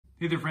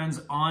Hey there friends,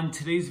 on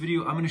today's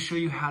video I'm going to show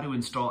you how to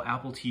install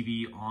Apple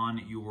TV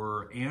on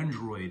your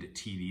Android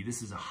TV.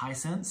 This is a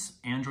Hisense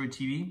Android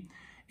TV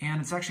and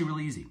it's actually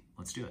really easy.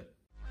 Let's do it.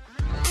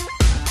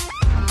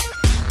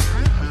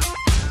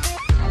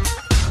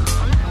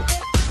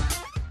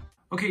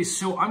 Okay,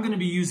 so I'm going to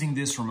be using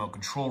this remote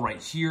control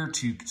right here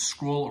to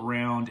scroll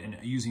around and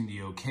using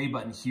the OK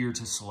button here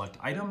to select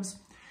items.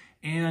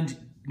 And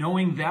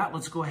knowing that,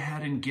 let's go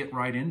ahead and get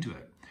right into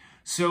it.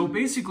 So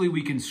basically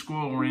we can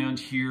scroll around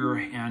here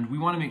and we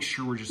want to make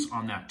sure we're just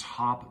on that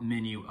top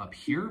menu up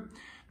here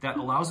that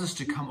allows us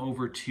to come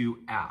over to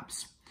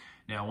apps.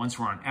 Now once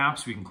we're on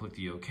apps, we can click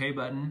the OK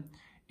button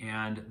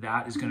and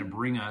that is going to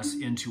bring us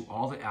into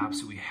all the apps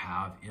that we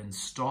have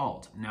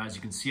installed. Now as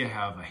you can see, I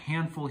have a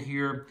handful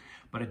here,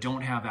 but I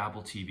don't have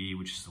Apple TV,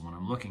 which is the one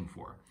I'm looking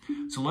for.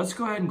 So let's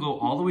go ahead and go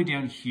all the way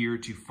down here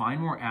to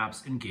find more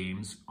apps and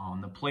games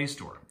on the Play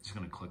Store. Just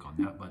going to click on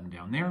that button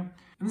down there.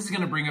 And this is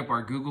going to bring up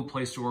our Google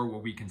Play Store where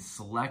we can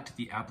select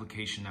the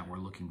application that we're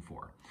looking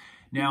for.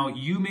 Now,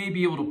 you may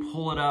be able to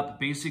pull it up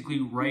basically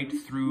right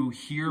through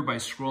here by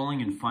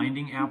scrolling and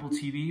finding Apple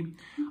TV.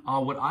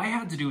 What I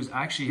had to do is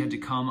actually had to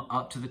come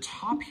up to the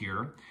top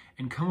here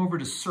and come over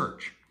to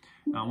search.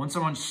 Once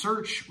I'm on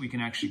search, we can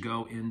actually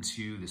go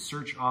into the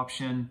search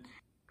option.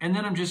 And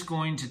then I'm just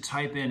going to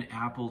type in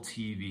Apple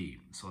TV.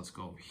 So let's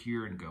go over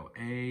here and go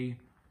A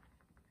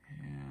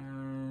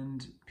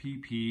and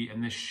PP,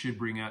 and this should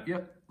bring up,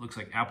 yep, looks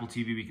like Apple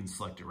TV. We can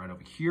select it right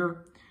over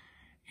here.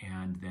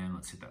 And then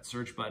let's hit that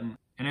search button.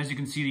 And as you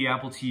can see, the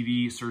Apple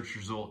TV search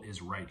result is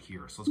right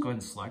here. So let's go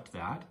ahead and select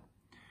that.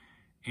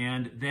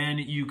 And then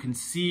you can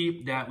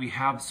see that we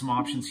have some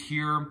options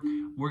here.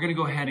 We're gonna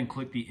go ahead and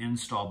click the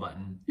install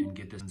button and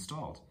get this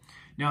installed.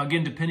 Now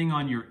again, depending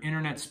on your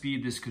internet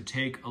speed, this could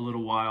take a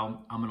little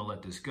while. I'm gonna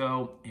let this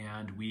go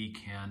and we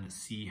can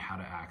see how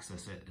to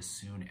access it as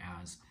soon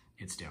as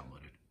it's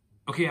downloaded.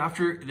 Okay,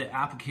 after the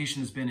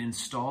application has been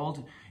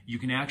installed, you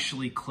can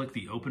actually click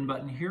the open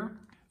button here.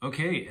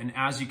 Okay, and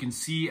as you can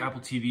see,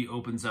 Apple TV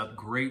opens up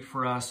great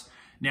for us.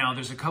 Now,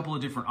 there's a couple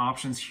of different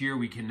options here.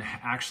 We can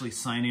actually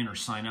sign in or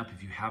sign up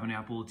if you have an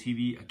Apple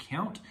TV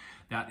account.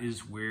 That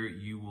is where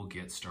you will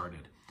get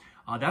started.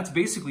 That's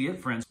basically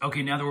it, friends.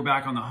 Okay, now that we're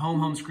back on the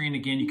home screen,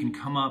 again, you can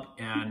come up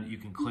and you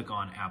can click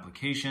on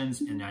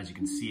applications. And as you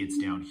can see, it's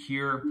down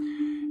here.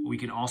 We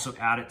can also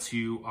add it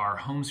to our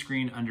home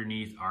screen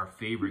underneath our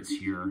favorites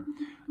here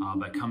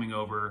by coming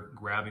over,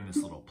 grabbing this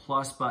little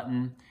plus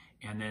button,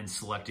 and then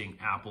selecting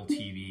Apple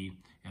TV.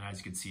 And as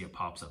you can see, it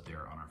pops up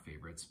there on our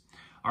favorites.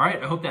 All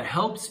right, I hope that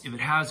helps. If it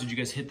has, did you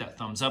guys hit that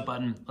thumbs up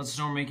button? Let us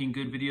know we're making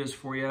good videos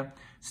for you.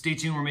 Stay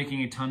tuned, we're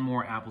making a ton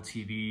more Apple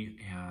TV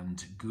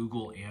and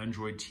Google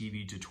Android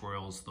TV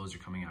tutorials. Those are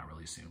coming out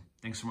really soon.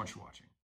 Thanks so much for watching.